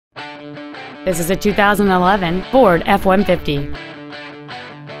This is a 2011 Ford F-150.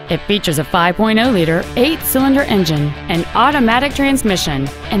 It features a 5.0-liter, 8-cylinder engine, an automatic transmission,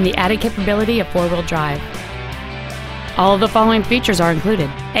 and the added capability of 4-wheel drive. All of the following features are included: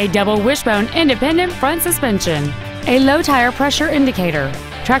 a double wishbone independent front suspension, a low tire pressure indicator,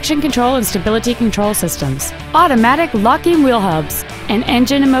 traction control and stability control systems, automatic locking wheel hubs, an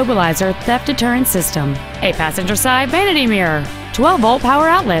engine immobilizer theft deterrent system, a passenger side vanity mirror, 12-volt power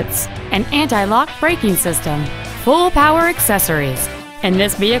outlets, an anti-lock braking system, full power accessories, and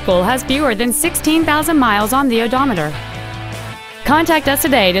this vehicle has fewer than 16,000 miles on the odometer. Contact us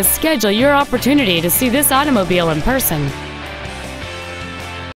today to schedule your opportunity to see this automobile in person.